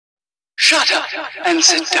Shut up and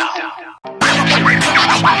sit down.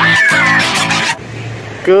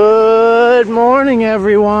 Good morning,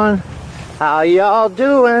 everyone. How y'all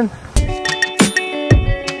doing?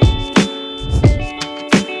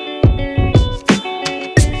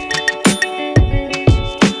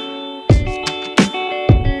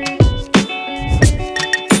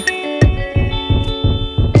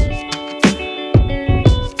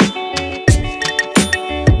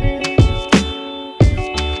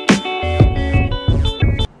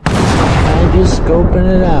 Just scoping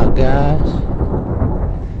it out, guys.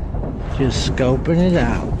 Just scoping it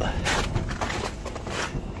out.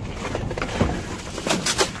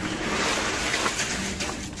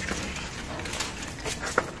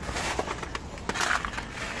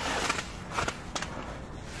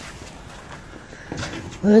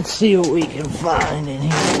 Let's see what we can find in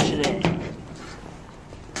here today.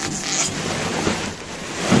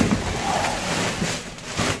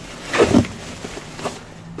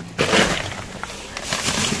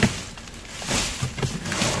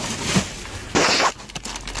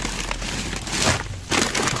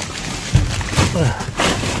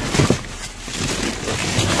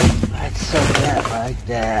 Let's set that like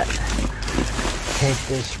that. Take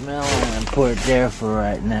this melon and put it there for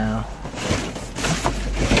right now.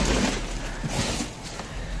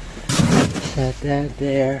 Set that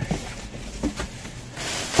there.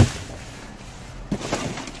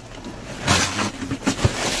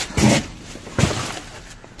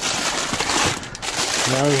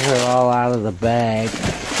 Those are all out of the bag.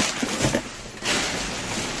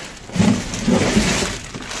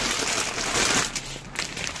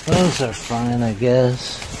 Those are fine, I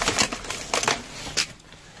guess.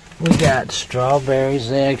 We got strawberries.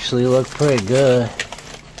 They actually look pretty good.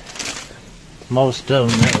 Most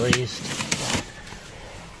of them, at least.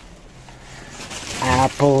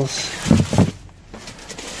 Apples.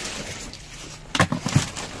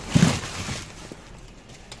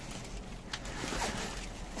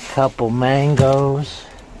 Couple mangoes.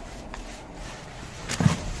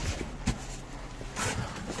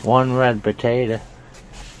 One red potato.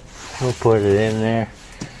 We'll put it in there.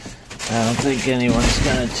 I don't think anyone's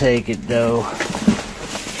gonna take it though.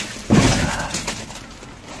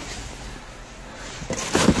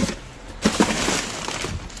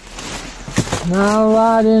 Not a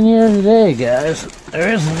lot in here today, guys.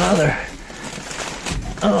 There is another.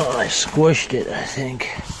 Oh, I squished it, I think.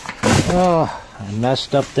 Oh, I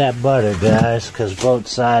messed up that butter, guys, because both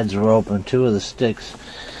sides were open. Two of the sticks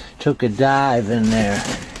took a dive in there.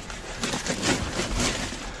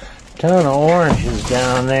 Ton of oranges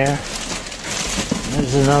down there.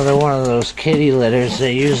 There's another one of those kitty litters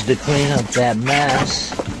they used to clean up that mess.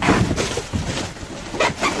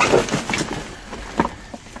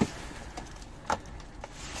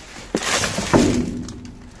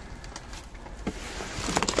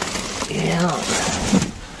 Yeah.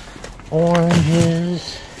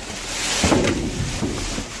 Oranges.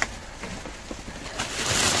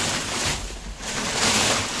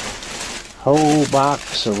 Whole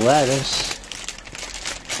box of lettuce.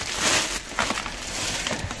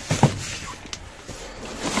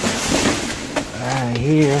 Right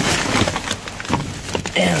here.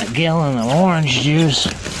 And a gallon of orange juice.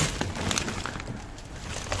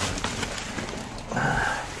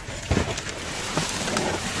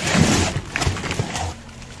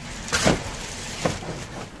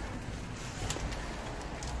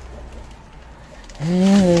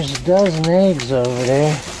 And there's a dozen eggs over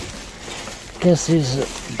there. Guess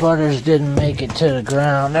these butters didn't make it to the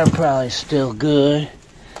ground. They're probably still good.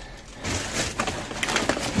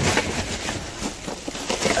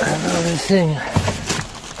 Another thing,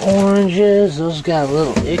 oranges. Those got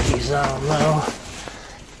little ickies on them though.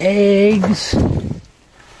 Eggs. I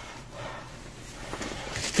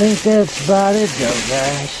think that's about it though,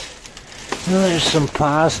 guys. Now there's some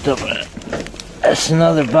pasta, but that's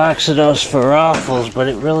another box of those falafels, but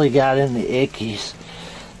it really got in the ickies.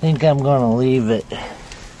 I think I'm gonna leave it.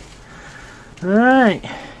 Alright.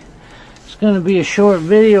 It's gonna be a short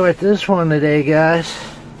video at this one today, guys.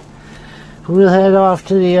 We'll head off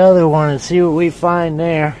to the other one and see what we find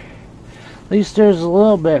there. At least there's a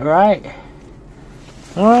little bit, right?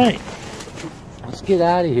 Alright. Let's get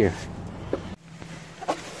out of here.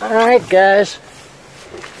 Alright, guys.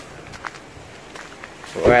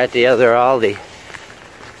 We're at the other Aldi.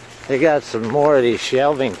 They got some more of these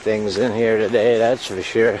shelving things in here today, that's for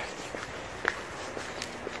sure.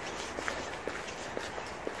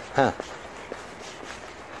 Huh.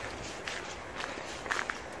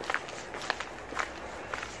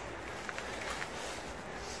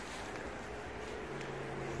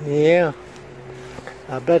 Yeah.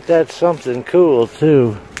 I bet that's something cool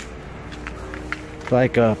too.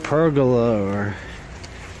 like a pergola, or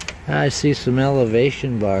I see some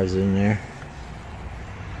elevation bars in there.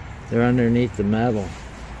 They're underneath the metal.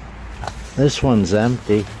 This one's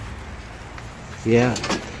empty. Yeah.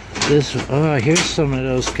 Oh, here's some of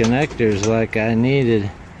those connectors like I needed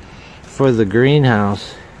for the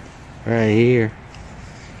greenhouse right here.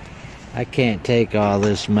 I can't take all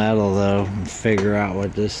this metal though and figure out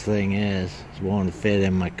what this thing is. It won't fit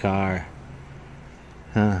in my car.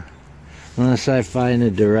 Huh. Unless I find the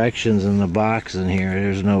directions in the box in here,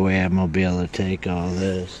 there's no way I'm gonna be able to take all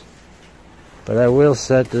this. But I will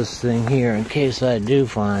set this thing here in case I do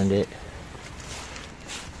find it.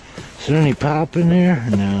 Is there any pop in there?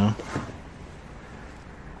 No.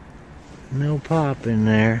 No pop in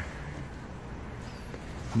there.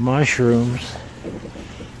 Mushrooms.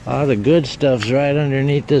 All the good stuff's right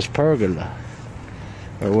underneath this pergola.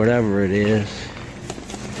 Or whatever it is.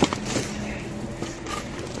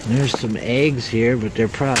 There's some eggs here, but they're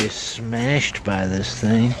probably smashed by this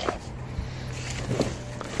thing.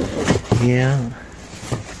 Yeah.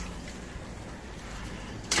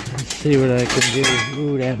 Let's see what I can do.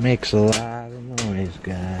 Ooh, that makes a lot of noise,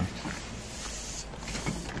 guys.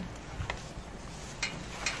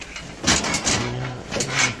 Yeah, that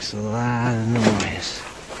makes a lot of noise.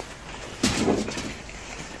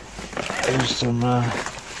 There's some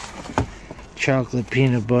chocolate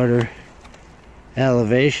peanut butter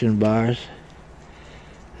elevation bars.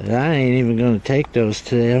 And I ain't even gonna take those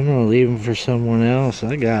today. I'm gonna leave them for someone else.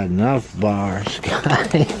 I got enough bars,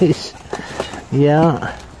 guys.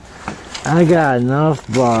 Yeah, I got enough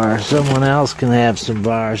bars. Someone else can have some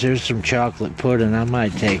bars. Here's some chocolate pudding. I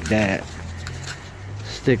might take that.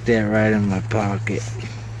 Stick that right in my pocket,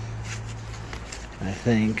 I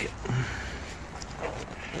think.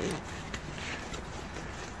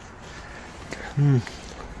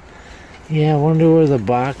 Yeah, I wonder where the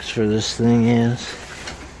box for this thing is.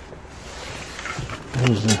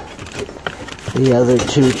 There's the other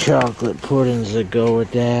two chocolate puddings that go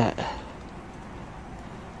with that.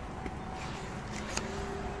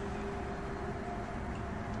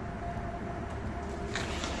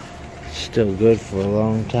 Still good for a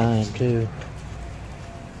long time too.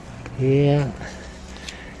 Yeah.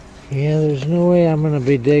 Yeah, there's no way I'm gonna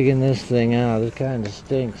be digging this thing out. It kind of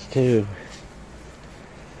stinks too.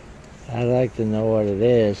 I'd like to know what it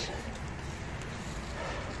is.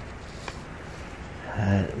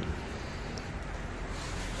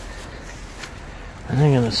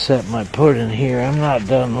 I'm gonna set my pudding here. I'm not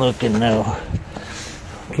done looking though.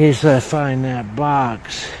 In case I find that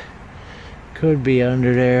box. Could be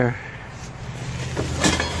under there.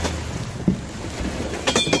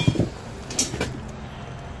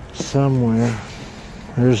 Somewhere.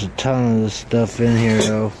 There's a ton of this stuff in here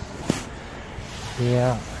though.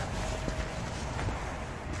 Yeah.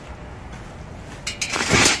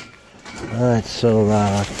 Oh, it's so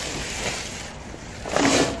loud.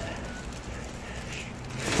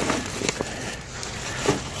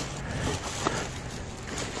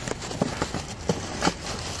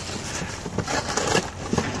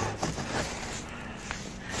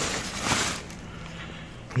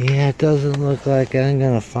 Yeah, it doesn't look like I'm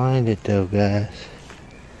gonna find it though, guys.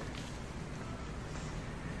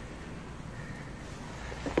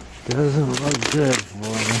 Doesn't look good for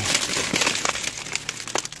me.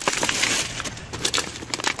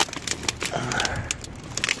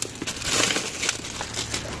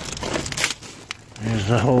 There's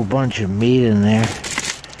a whole bunch of meat in there.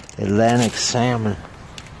 Atlantic salmon.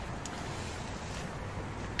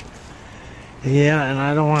 Yeah, and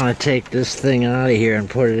I don't want to take this thing out of here and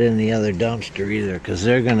put it in the other dumpster either, because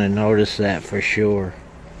they're going to notice that for sure.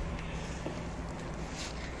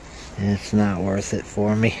 And it's not worth it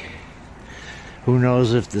for me. Who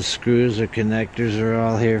knows if the screws or connectors are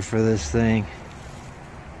all here for this thing.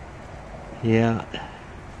 Yeah.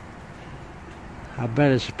 I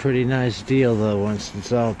bet it's a pretty nice deal though once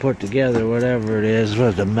it's all put together, whatever it is.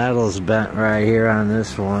 But the metal's bent right here on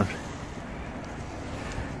this one.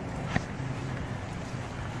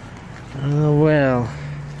 Oh well.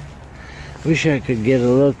 Wish I could get a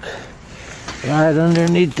look right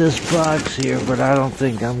underneath this box here, but I don't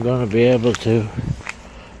think I'm going to be able to.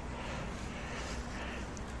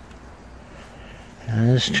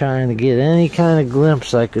 I'm just trying to get any kind of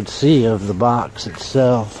glimpse I could see of the box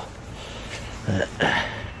itself. I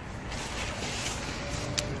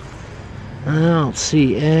don't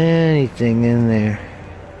see anything in there.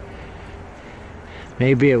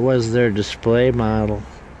 Maybe it was their display model.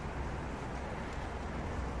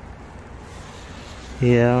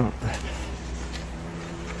 Yeah.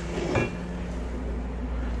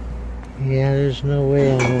 Yeah, there's no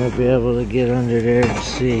way I'm going to be able to get under there and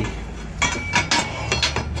see.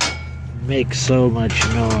 makes so much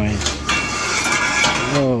noise.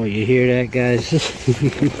 Oh, you hear that, guys?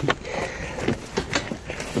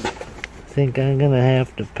 Think I'm gonna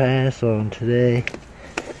have to pass on today.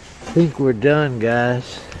 I think we're done,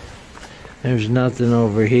 guys. There's nothing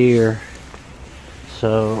over here.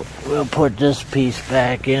 So we'll put this piece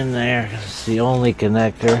back in there. It's the only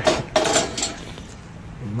connector.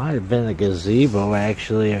 It might have been a gazebo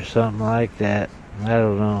actually, or something like that. I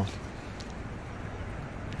don't know.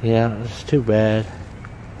 Yeah, it's too bad.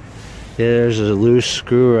 Yeah, there's a loose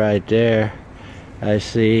screw right there. I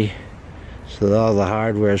see. So all the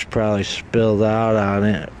hardware is probably spilled out on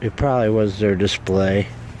it. It probably was their display.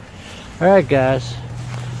 Alright guys,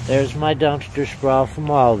 there's my dumpster sprawl from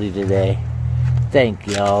Aldi today. Thank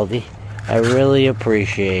you, Aldi. I really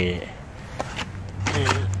appreciate it.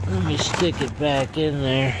 And let me stick it back in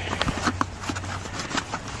there.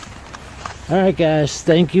 Alright guys,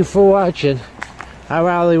 thank you for watching. I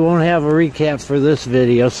probably won't have a recap for this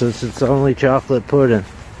video since it's only chocolate pudding.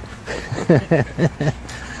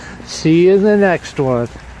 See you in the next one.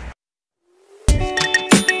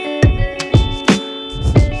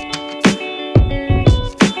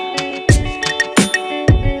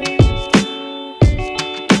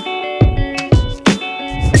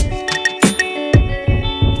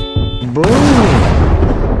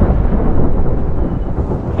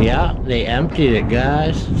 Yeah, they emptied it,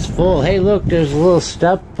 guys. It's full. Hey, look, there's a little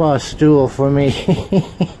step stool for me.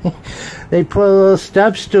 They put a little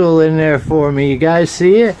step stool in there for me. You guys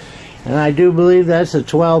see it? And I do believe that's a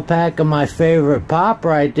 12-pack of my favorite pop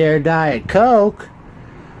right there, Diet Coke.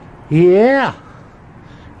 Yeah.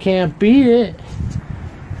 Can't beat it.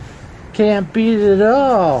 Can't beat it at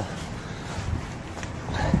all.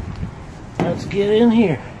 Let's get in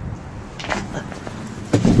here.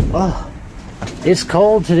 Oh. It's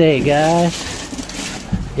cold today, guys.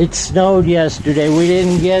 It snowed yesterday. We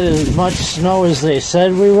didn't get as much snow as they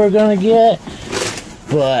said we were going to get,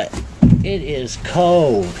 but it is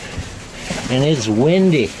cold, and it's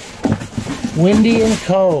windy. Windy and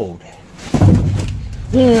cold.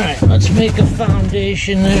 Alright, let's make a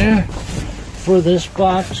foundation there for this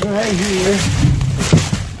box right here.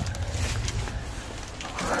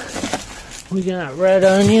 We got red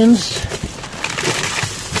onions.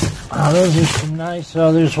 Oh, those are some nice.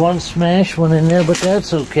 Oh, there's one smashed one in there, but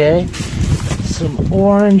that's okay. Some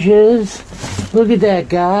oranges. Look at that,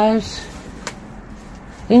 guys.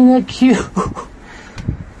 Ain't that cute?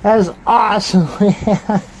 That's awesome.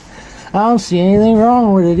 I don't see anything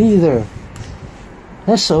wrong with it either.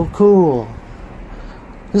 That's so cool.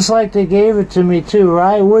 Just like they gave it to me too,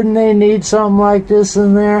 right? Wouldn't they need something like this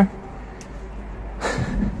in there?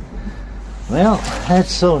 Well,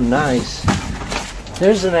 that's so nice.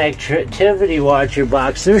 There's an activity watcher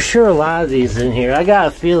box. There's sure a lot of these in here. I got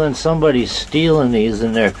a feeling somebody's stealing these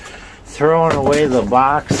and they're throwing away the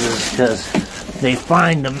boxes because they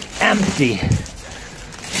find them empty.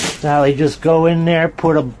 Now they just go in there,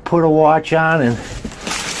 put a watch on, and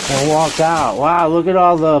walk out. Wow, look at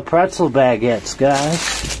all the pretzel baguettes, guys.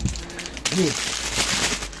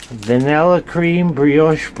 Vanilla cream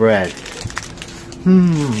brioche bread.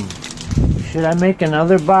 Should I make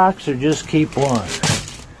another box or just keep one?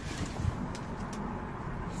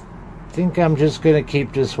 I think I'm just going to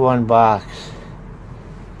keep this one box.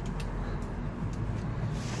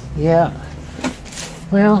 Yeah.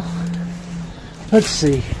 Well, let's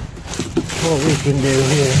see what we can do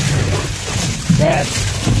here. That's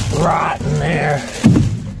rotten there.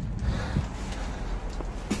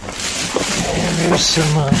 And there's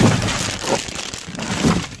some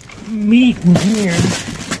meat in here.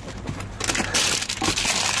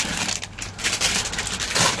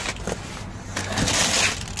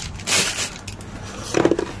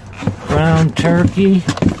 Ground turkey.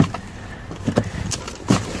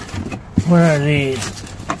 What are these?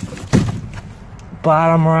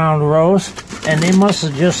 Bottom round roast. And they must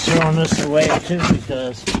have just thrown this away too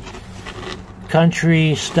because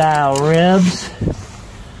country style ribs.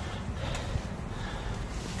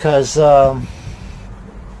 Because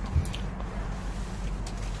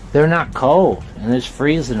they're not cold and it's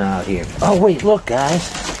freezing out here. Oh wait, look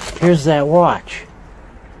guys. Here's that watch.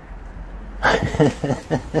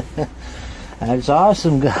 That's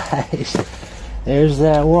awesome, guys. There's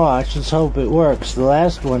that watch. Let's hope it works. The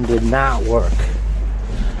last one did not work.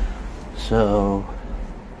 So,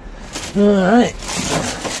 alright.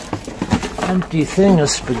 Empty thing of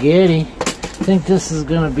spaghetti. I think this is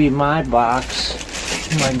going to be my box.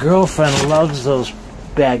 My girlfriend loves those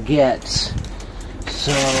baguettes.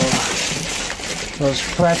 So, those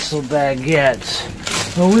pretzel baguettes.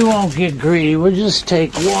 Well, we won't get greedy. We'll just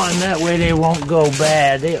take one. That way they won't go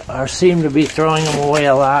bad. They seem to be throwing them away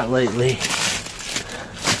a lot lately.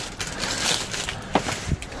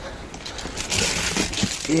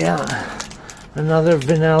 Yeah. Another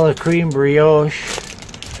vanilla cream brioche.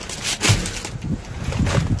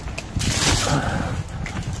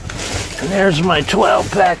 And there's my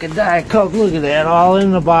 12-pack of Diet Coke. Look at that. All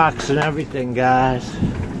in the box and everything, guys.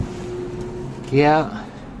 Yeah.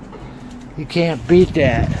 You can't beat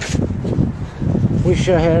that. Wish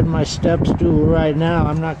I had my step stool right now.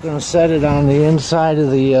 I'm not going to set it on the inside of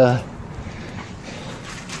the...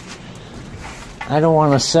 I don't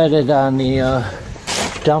want to set it on the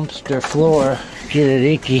dumpster floor. Get it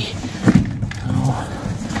icky.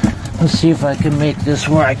 Oh, let's see if I can make this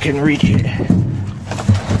where I can reach it.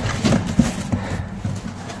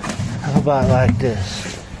 How about like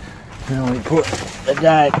this? Then we put the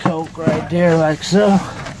Diet Coke right there like so.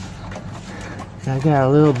 I got a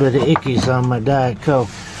little bit of ickies on my Diet Coke.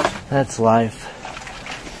 That's life.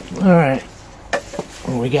 Alright.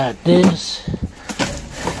 We got this.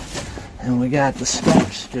 And we got the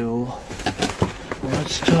step stool.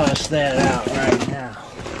 Let's toss that out right now.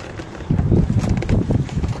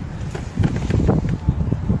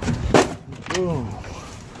 Boom.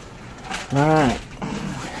 Alright.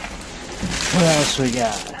 What else we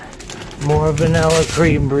got? More vanilla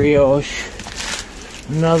cream brioche.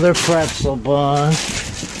 Another pretzel bun.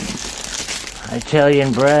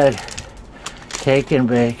 Italian bread. Take and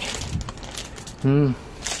bake.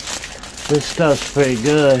 This stuff's pretty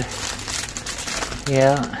good.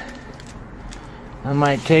 Yeah. I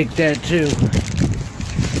might take that too.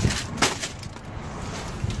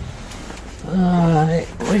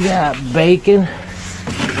 We got bacon.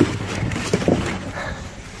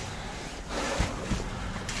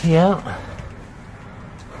 Yeah.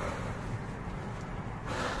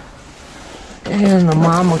 And the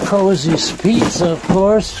Mama Cozy's pizza, of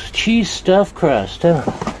course. Cheese stuffed crust, huh?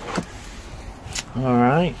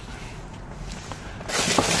 Alright.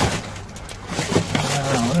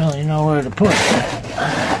 I don't really know where to put that.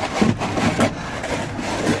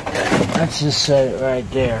 Let's just set it right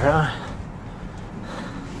there, huh?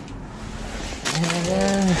 And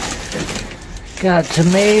then got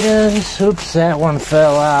tomatoes. Oops, that one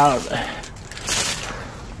fell out.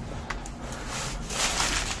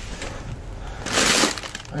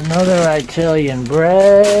 Another Italian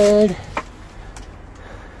bread.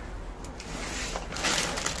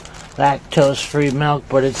 Lactose-free milk,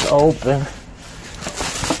 but it's open.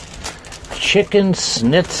 Chicken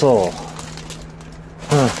schnitzel.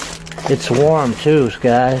 It's warm too,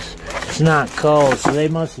 guys. It's not cold, so they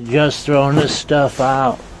must have just thrown this stuff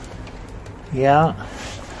out. Yeah.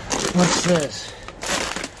 What's this?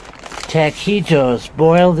 Taquitos,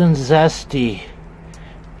 boiled and zesty.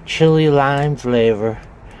 Chili lime flavor.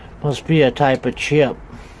 Must be a type of chip.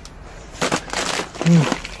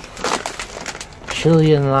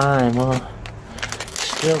 Chili and lime, huh?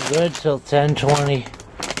 Still good till 10:20.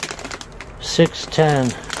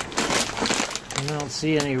 6:10. I don't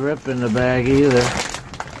see any rip in the bag either.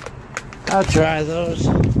 I'll try those.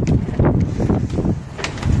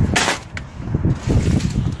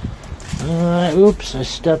 Oops, I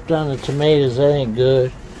stepped on the tomatoes. That ain't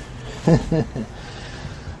good.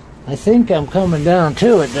 I think I'm coming down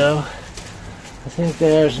to it though. I think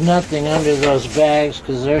there's nothing under those bags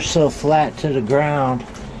because they're so flat to the ground.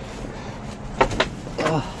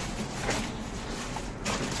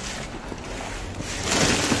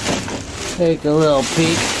 Take a little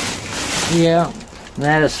peek. Yeah,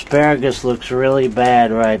 that asparagus looks really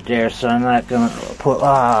bad right there, so I'm not gonna put.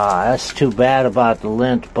 That's too bad about the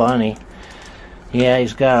lint bunny. Yeah,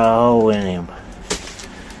 he's got a hole in him.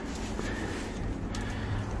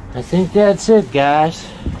 I think that's it, guys.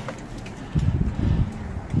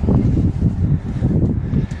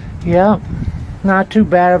 Yeah, not too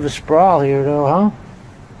bad of a sprawl here, though, huh?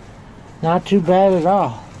 Not too bad at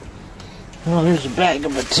all. Well, there's a bag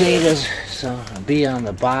of potatoes, so it'll be on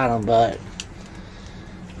the bottom, but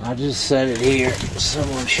I'll just set it here.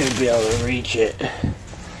 Someone should be able to reach it.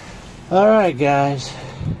 Alright, guys.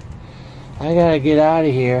 I gotta get out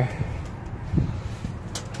of here.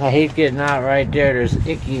 I hate getting out right there. There's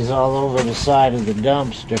ickies all over the side of the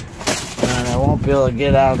dumpster. And I won't be able to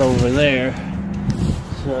get out over there.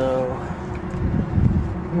 So,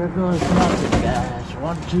 here goes nothing, guys.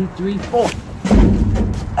 1, 2, 3, 4.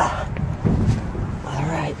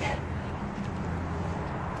 Alright.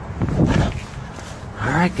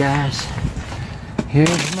 Alright, guys.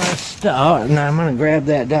 Here's my stuff. Now I'm going to grab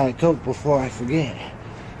that Diet Coke before I forget.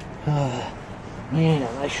 Man,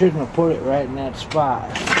 I shouldn't have put it right in that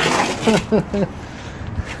spot.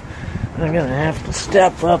 I'm gonna have to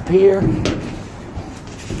step up here and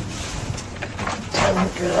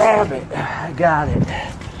grab it. I got it.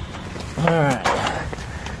 Alright.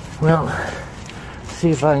 Well,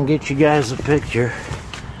 see if I can get you guys a picture.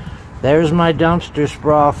 There's my dumpster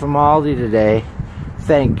sprawl from Aldi today.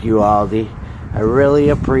 Thank you, Aldi. I really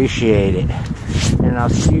appreciate it. And I'll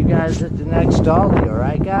see you guys at the next Aldi,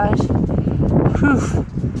 alright guys? Whew.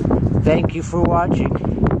 Thank you for watching.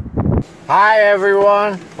 Hi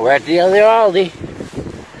everyone, we're at the other Aldi.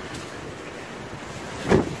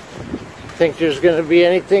 Think there's gonna be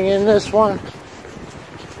anything in this one?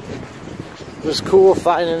 It was cool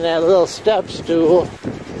finding that little step stool.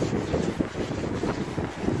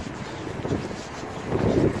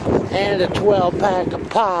 And a 12-pack of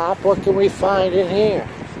pop. What can we find in here?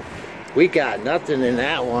 We got nothing in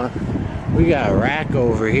that one. We got a rack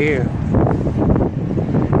over here.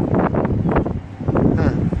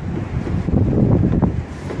 Huh.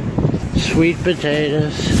 Sweet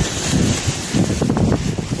potatoes.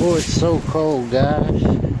 Oh, it's so cold, guys.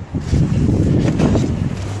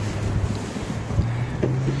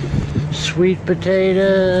 Sweet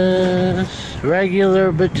potatoes,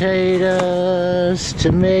 regular potatoes,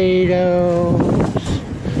 tomatoes.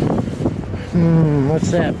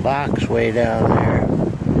 What's that box way down there?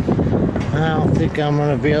 I don't think I'm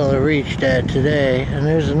gonna be able to reach that today. And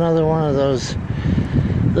there's another one of those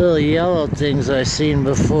little yellow things I've seen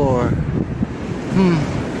before.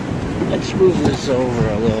 Let's move this over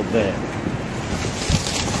a little bit.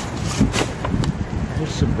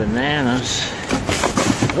 There's some bananas.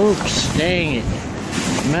 Oops, dang it.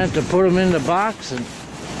 I meant to put them in the box and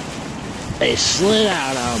they slid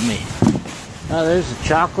out on me. Oh, there's a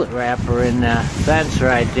chocolate wrapper in the fence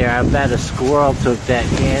right there. I bet a squirrel took that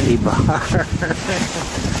candy bar.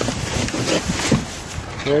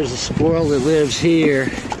 There's a squirrel that lives here.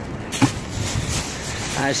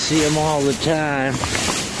 I see him all the time.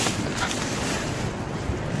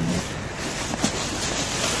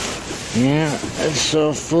 Yeah, it's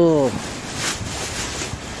so full.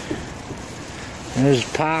 There's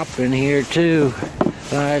pop in here too.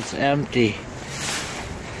 Oh, it's empty.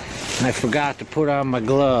 I forgot to put on my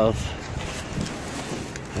glove.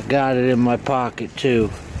 I got it in my pocket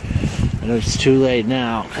too. And it's too late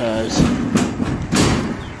now because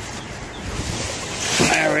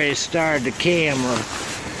I already started the camera.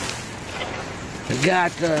 I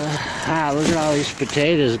got the... look at all these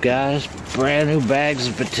potatoes, guys. Brand new bags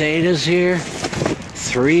of potatoes here.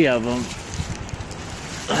 3 of them.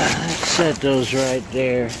 Let's set those right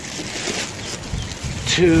there.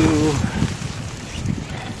 2.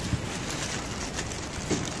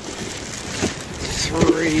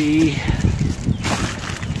 3.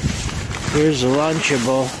 Here's a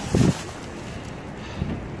Lunchable.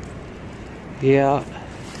 Yeah.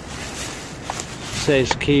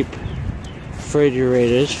 Says keep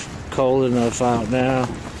refrigerated. It's cold enough out now.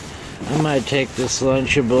 I might take this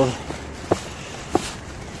Lunchable.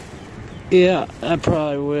 Yeah, I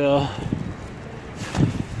probably will.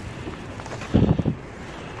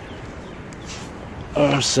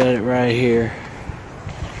 I'll set it right here.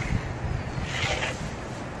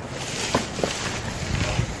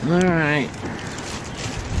 Alright.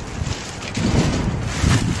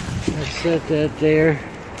 Let's set that there.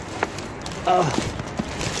 Oh.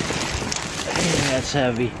 Yeah, that's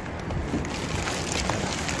heavy.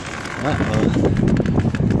 Uh-oh.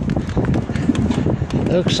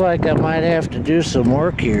 Looks like I might have to do some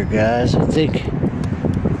work here, guys. I think...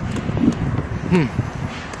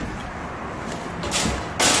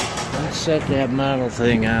 Let's set that metal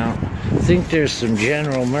thing out. I think there's some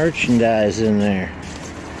general merchandise in there.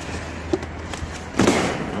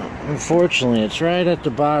 Unfortunately, it's right at the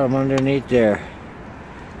bottom underneath there.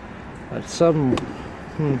 But some...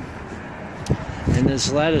 And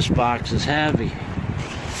this lettuce box is heavy.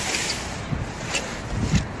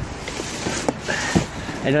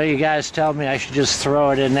 I know you guys tell me I should just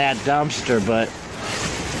throw it in that dumpster, but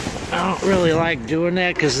I don't really like doing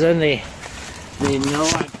that because then they know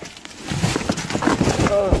I...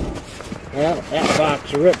 Oh, well, that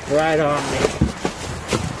box ripped right on me.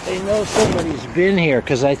 They know somebody's been here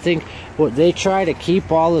because I think they try to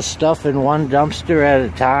keep all the stuff in one dumpster at a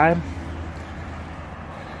time.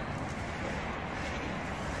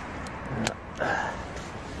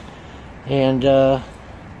 And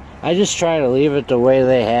I just try to leave it the way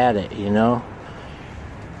they had it, you know.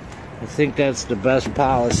 I think that's the best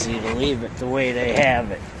policy, to leave it the way they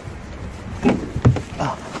have it.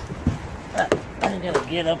 Oh, I'm gonna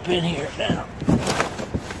get up in here now.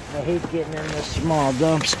 I hate getting in this small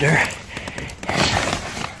dumpster.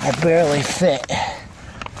 I barely fit.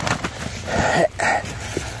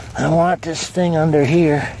 I want this thing under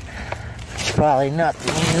here There's probably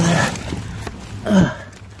nothing in there.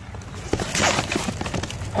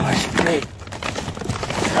 Oh, it's big.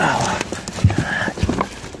 Oh,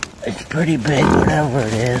 it's pretty big, whatever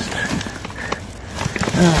it is.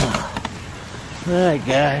 Oh. Alright,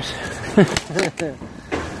 guys.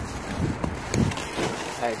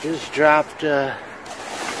 I just dropped,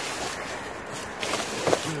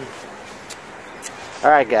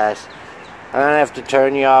 Alright, guys. I'm gonna have to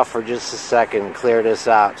turn you off for just a second and clear this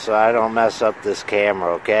out so I don't mess up this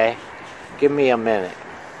camera, okay? Give me a minute.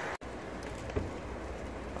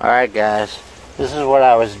 Alright, guys. This is what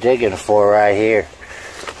I was digging for right here.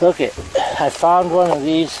 Look it. I found one of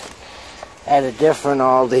these at a different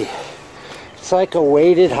Aldi. It's like a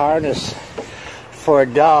weighted harness for a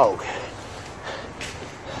dog.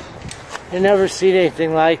 I never seen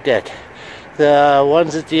anything like that. The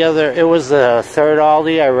ones at the other, it was the third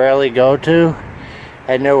Aldi I rarely go to,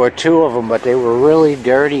 and there were two of them, but they were really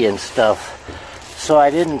dirty and stuff, so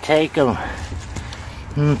I didn't take them.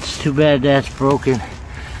 It's too bad that's broken.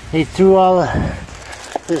 They threw all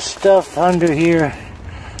this stuff under here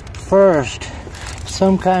first,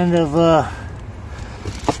 some kind of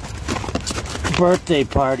birthday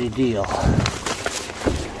party deal.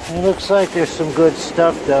 It looks like there's some good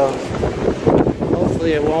stuff though.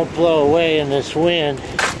 Hopefully it won't blow away in this wind.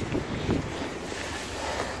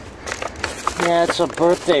 Yeah, it's some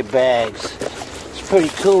birthday bags. It's pretty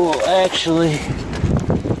cool actually.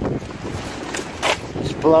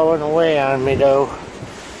 It's blowing away on me though.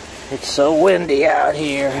 It's so windy out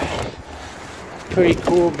here. Pretty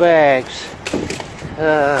cool bags.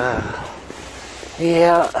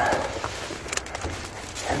 Yeah.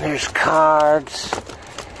 And there's cards.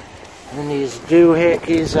 And these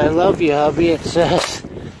doohickeys. I love you, hubby, it says.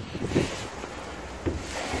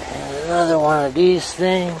 And another one of these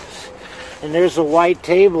things. And there's a white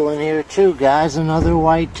table in here too, guys. Another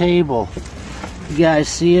white table. You guys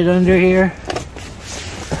see it under here?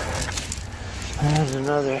 There's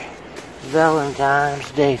another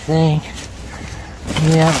Valentine's Day thing.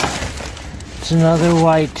 Yeah. It's another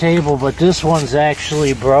white table, but this one's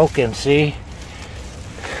actually broken, see?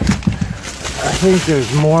 I think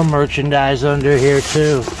there's more merchandise under here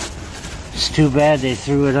too. It's too bad they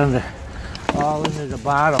threw it all into the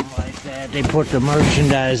bottom like that. They put the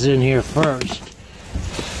merchandise in here first.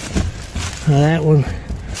 Now that one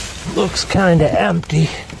looks kind of empty.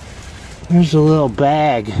 There's a little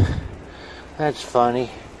bag. That's funny.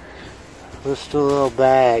 Just a little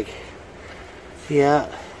bag. Yeah.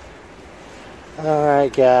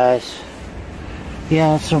 Alright, guys.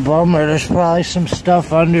 Yeah, it's a bummer. There's probably some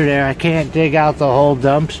stuff under there. I can't dig out the whole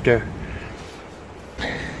dumpster.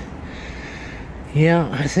 Yeah,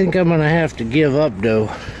 I think I'm gonna have to give up though.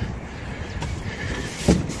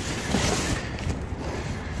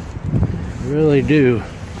 I really do.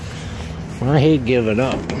 I hate giving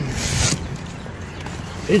up.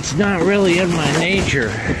 It's not really in my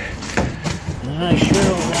nature. And I sure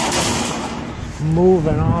don't want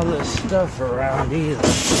moving all this stuff around either.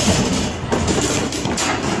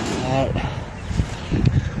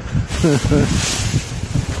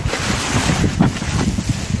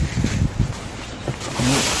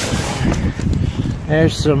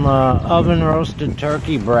 There's some oven roasted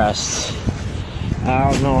turkey breasts. I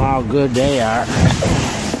don't know how good they are.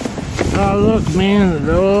 Oh look, man,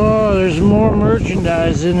 oh, there's more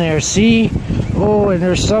merchandise in there, see? Oh, and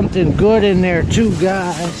there's something good in there too,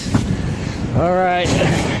 guys. Alright.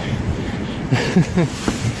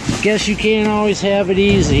 Guess you can't always have it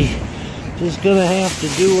easy. Just gonna have to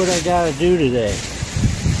do what I gotta do today.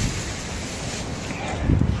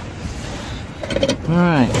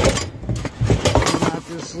 Alright. Got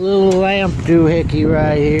this little lamp doohickey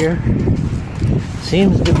right here.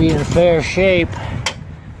 Seems to be in fair shape.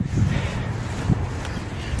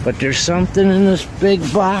 But there's something in this big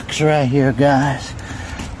box right here, guys.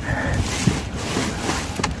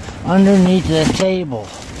 Underneath the table.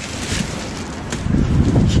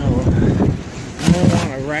 So, I don't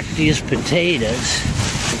want to wreck these potatoes.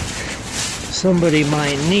 Somebody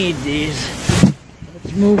might need these.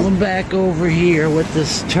 Let's move them back over here with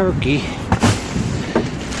this turkey.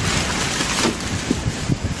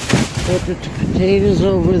 Put the potatoes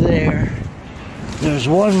over there. There's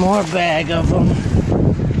one more bag of them.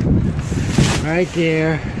 Right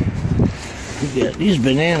there. These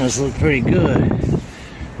bananas look pretty good.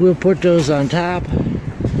 We'll put those on top.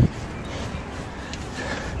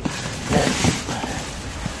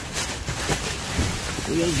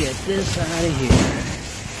 We'll get this out of here.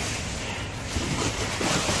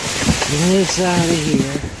 And this out of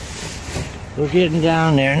here. We're getting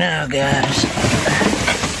down there now, guys.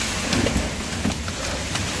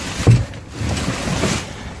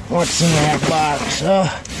 What's in that box? Oh,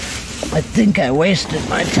 I think I wasted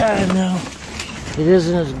my time though. It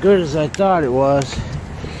isn't as good as I thought it was.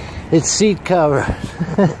 It's seat cover.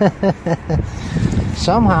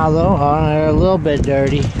 Somehow though, oh, they're a little bit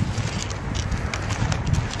dirty.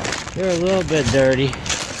 They're a little bit dirty.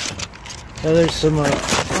 So there's some,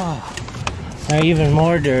 oh, they're even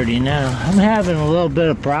more dirty now. I'm having a little bit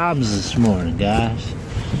of problems this morning, guys.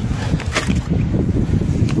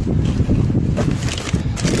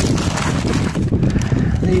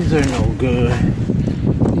 These are no good.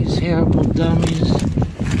 These terrible dummies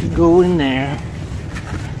can go in there.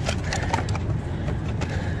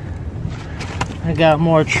 I got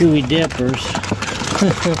more chewy dippers.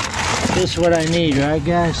 Just what I need, right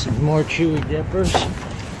guys? Some more chewy dippers.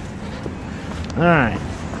 Alright.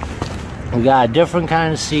 We got a different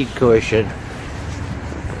kind of seat cushion.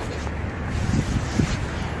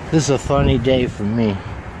 This is a funny day for me.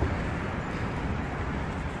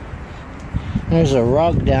 There's a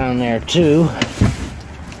rug down there too.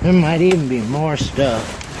 There might even be more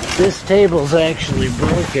stuff. This table's actually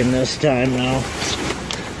broken this time now.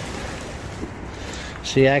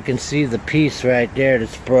 See, I can see the piece right there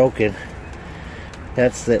that's broken.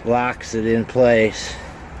 That's that locks it in place.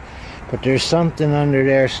 But there's something under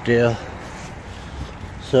there still.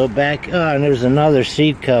 So back, oh, and there's another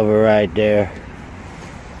seat cover right there.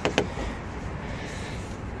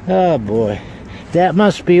 Oh boy. That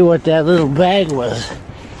must be what that little bag was.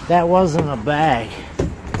 That wasn't a bag.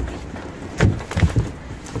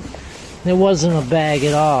 It wasn't a bag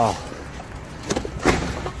at all.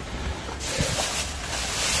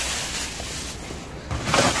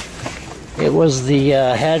 It was the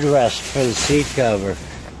headrest for the seat cover.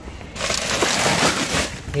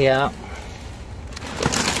 Yeah.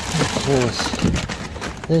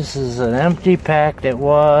 This is an empty pack that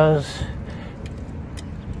was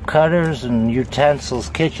cutters and utensils,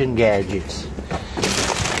 kitchen gadgets.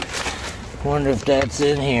 Wonder if that's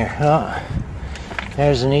in here. Oh,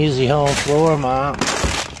 there's an Easy Home floor mop.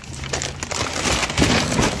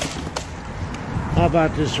 How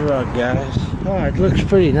about this rug, guys? Oh, it looks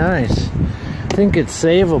pretty nice. I think it's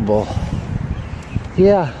savable.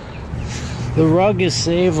 Yeah, the rug is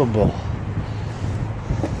savable.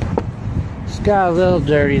 It's got little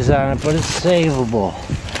dirties on it, but it's savable.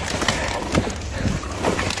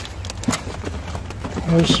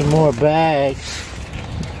 There's some more bags.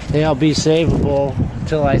 They'll be savable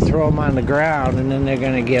until I throw them on the ground, and then they're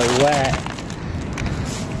gonna get wet.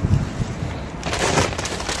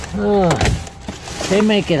 They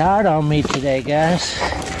make it hard on me today, guys.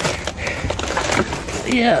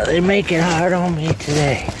 Yeah, they make it hard on me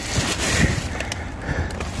today.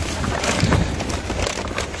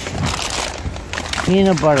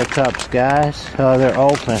 Peanut butter cups, guys. Oh, they're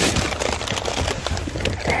open.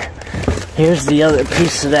 Here's the other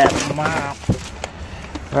piece of that mop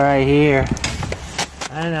right here.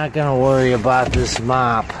 I'm not gonna worry about this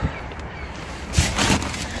mop.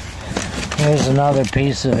 Here's another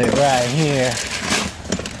piece of it right here.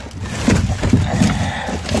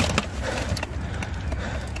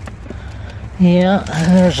 Yeah,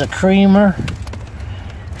 and there's a creamer.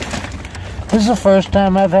 This is the first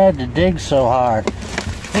time I've had to dig so hard. I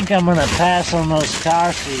think I'm gonna pass on those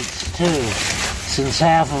car seats too, since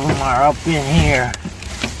half of them are up in here.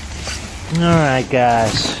 Alright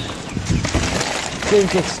guys, I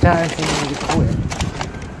think it's time for me to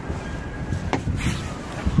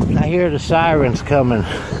quit. I hear the sirens coming.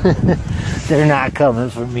 They're not coming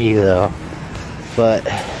for me though, but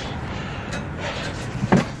I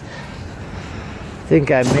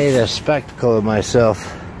think I made a spectacle of myself.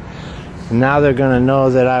 And now they're gonna know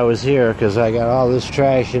that I was here because I got all this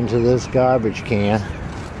trash into this garbage can.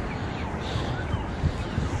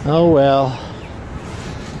 Oh well.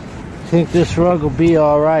 I think this rug will be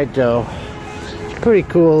alright though. It's a pretty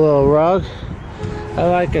cool little rug. I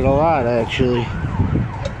like it a lot actually.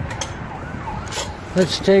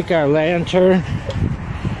 Let's take our lantern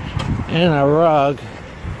and a rug.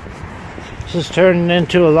 This is turning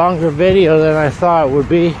into a longer video than I thought it would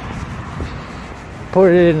be.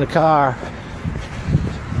 Put it in the car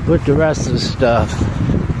with the rest of the stuff.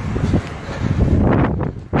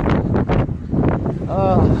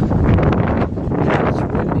 Oh, it's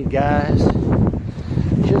windy, guys.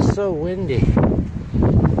 Just so windy.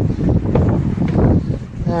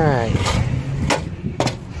 Alright.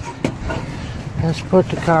 Let's put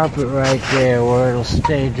the carpet right there where it'll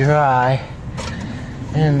stay dry.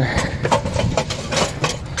 And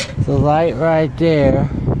the light right there.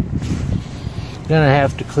 Gonna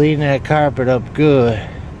have to clean that carpet up good.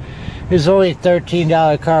 It's only a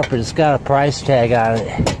 $13 carpet. It's got a price tag on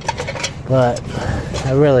it, but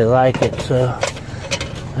I really like it, so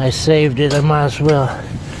I saved it, I might as well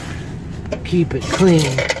keep it clean.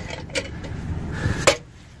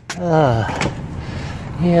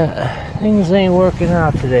 Yeah, things ain't working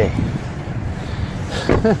out today.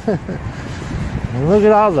 And look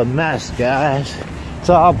at all the mess, guys. It's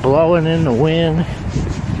all blowing in the wind.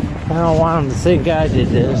 I don't want them to think I did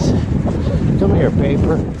this. Come here,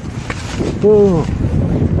 paper. Boom.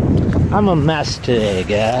 I'm a mess today,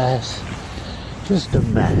 guys. Just a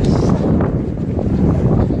mess.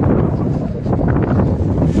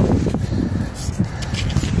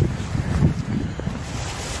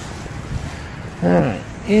 Alright,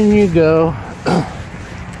 in you go.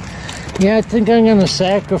 Yeah, I think I'm gonna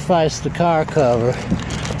sacrifice the car cover.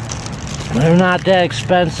 They're not that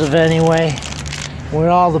expensive anyway. With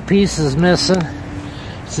all the pieces missing,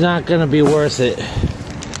 it's not gonna be worth it.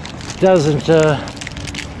 It's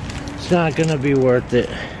not gonna be worth it.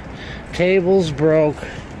 Table's broke.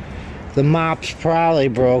 The mop's probably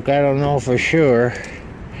broke, I don't know for sure.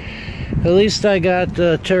 At least I got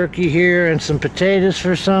the turkey here and some potatoes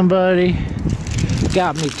for somebody.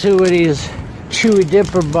 Got me 2 of these chewy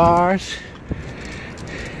dipper bars.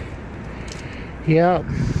 Yep.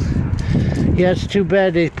 Yeah, it's too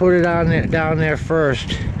bad they put it on there, down there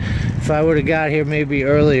first. If I would have got here maybe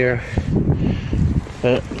earlier.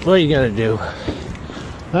 But what are you gonna do?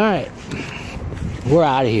 Alright. We're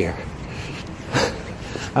out of here.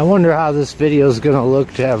 I wonder how this video is gonna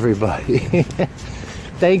look to everybody.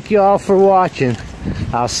 Thank you all for watching.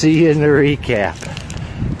 I'll see you in the recap.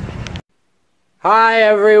 Hi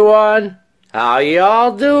everyone. How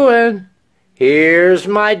y'all doing? Here's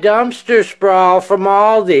my dumpster sprawl from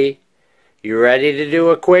Aldi. You ready to do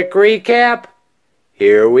a quick recap?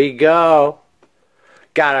 Here we go.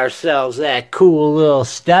 Got ourselves that cool little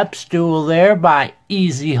step stool there by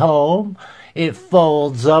Easy Home. It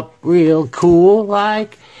folds up real cool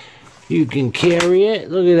like. You can carry it.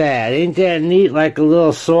 Look at that. Ain't that neat? Like a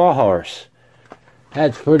little sawhorse.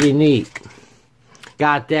 That's pretty neat.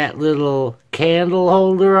 Got that little candle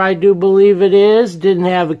holder, I do believe it is. Didn't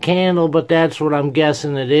have a candle, but that's what I'm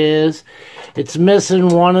guessing it is. It's missing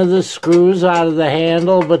one of the screws out of the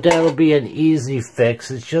handle, but that'll be an easy fix.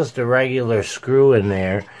 It's just a regular screw in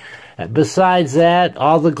there. Besides that,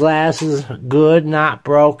 all the glass is good, not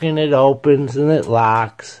broken. It opens and it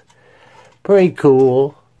locks. Pretty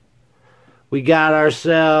cool. We got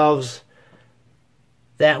ourselves...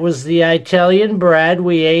 That was the Italian bread.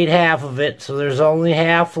 We ate half of it, so there's only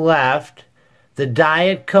half left. The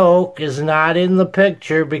Diet Coke is not in the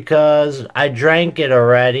picture because I drank it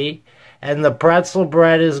already. And the pretzel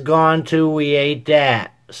bread is gone too. We ate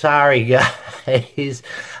that. Sorry, guys.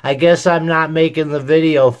 I guess I'm not making the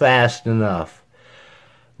video fast enough.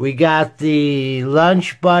 We got the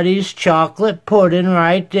Lunch Buddies chocolate pudding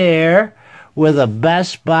right there with a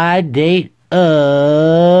Best By date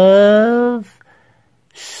of...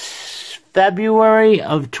 February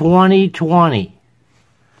of 2020.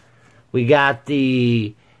 We got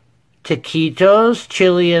the taquitos,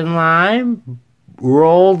 chili and lime,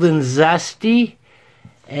 rolled and zesty,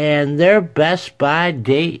 and their Best By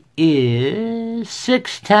date is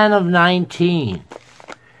 6/10 of 19.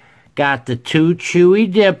 Got the 2 chewy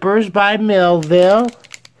dippers by Millville,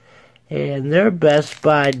 and their Best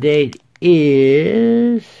By date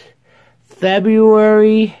is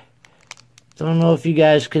February... Don't know if you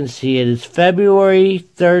guys can see it. It's February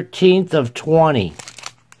 13th of 20.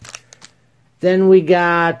 Then we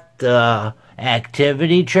got the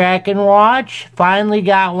activity tracking watch. Finally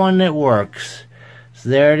got one that works. So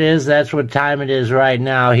there it is. That's what time it is right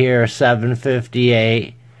now here,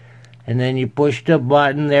 7:58. And then you push the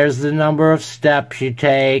button. There's the number of steps you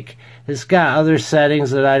take. It's got other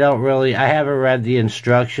settings that I haven't read the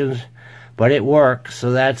instructions, but it works,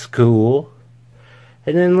 so that's cool.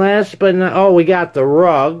 And then last but not, we got the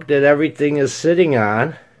rug that everything is sitting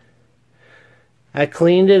on. I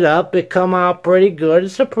cleaned it up. It come out pretty good.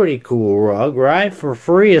 It's a pretty cool rug, right? For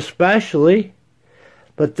free especially.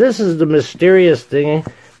 But this is the mysterious thing.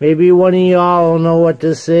 Maybe one of y'all will know what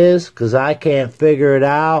this is, because I can't figure it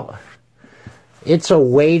out. It's a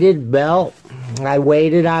weighted belt. I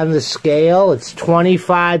weighed it on the scale. It's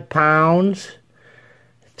 25 pounds.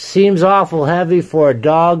 Seems awful heavy for a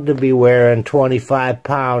dog to be wearing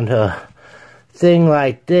 25-pound thing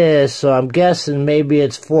like this, so I'm guessing maybe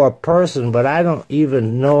it's for a person, but I don't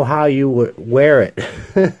even know how you would wear it.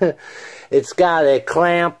 It's got a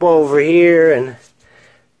clamp over here and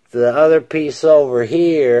the other piece over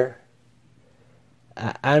here.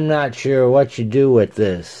 I'm not sure what you do with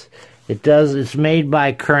this. It's made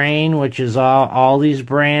by Crane, which is Aldi's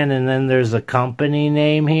brand, and then there's a company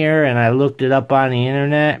name here, and I looked it up on the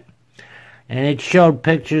internet. And it showed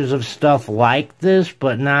pictures of stuff like this,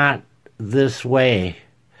 but not this way.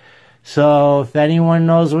 So if anyone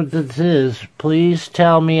knows what this is, please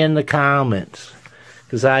tell me in the comments,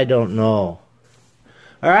 because I don't know.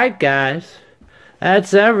 Alright guys,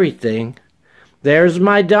 that's everything. There's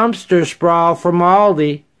my dumpster sprawl from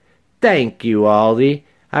Aldi. Thank you, Aldi.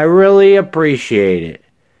 I really appreciate it.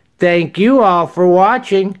 Thank you all for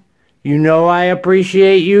watching. You know I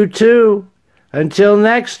appreciate you too. Until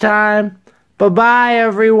next time, bye-bye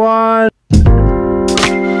everyone.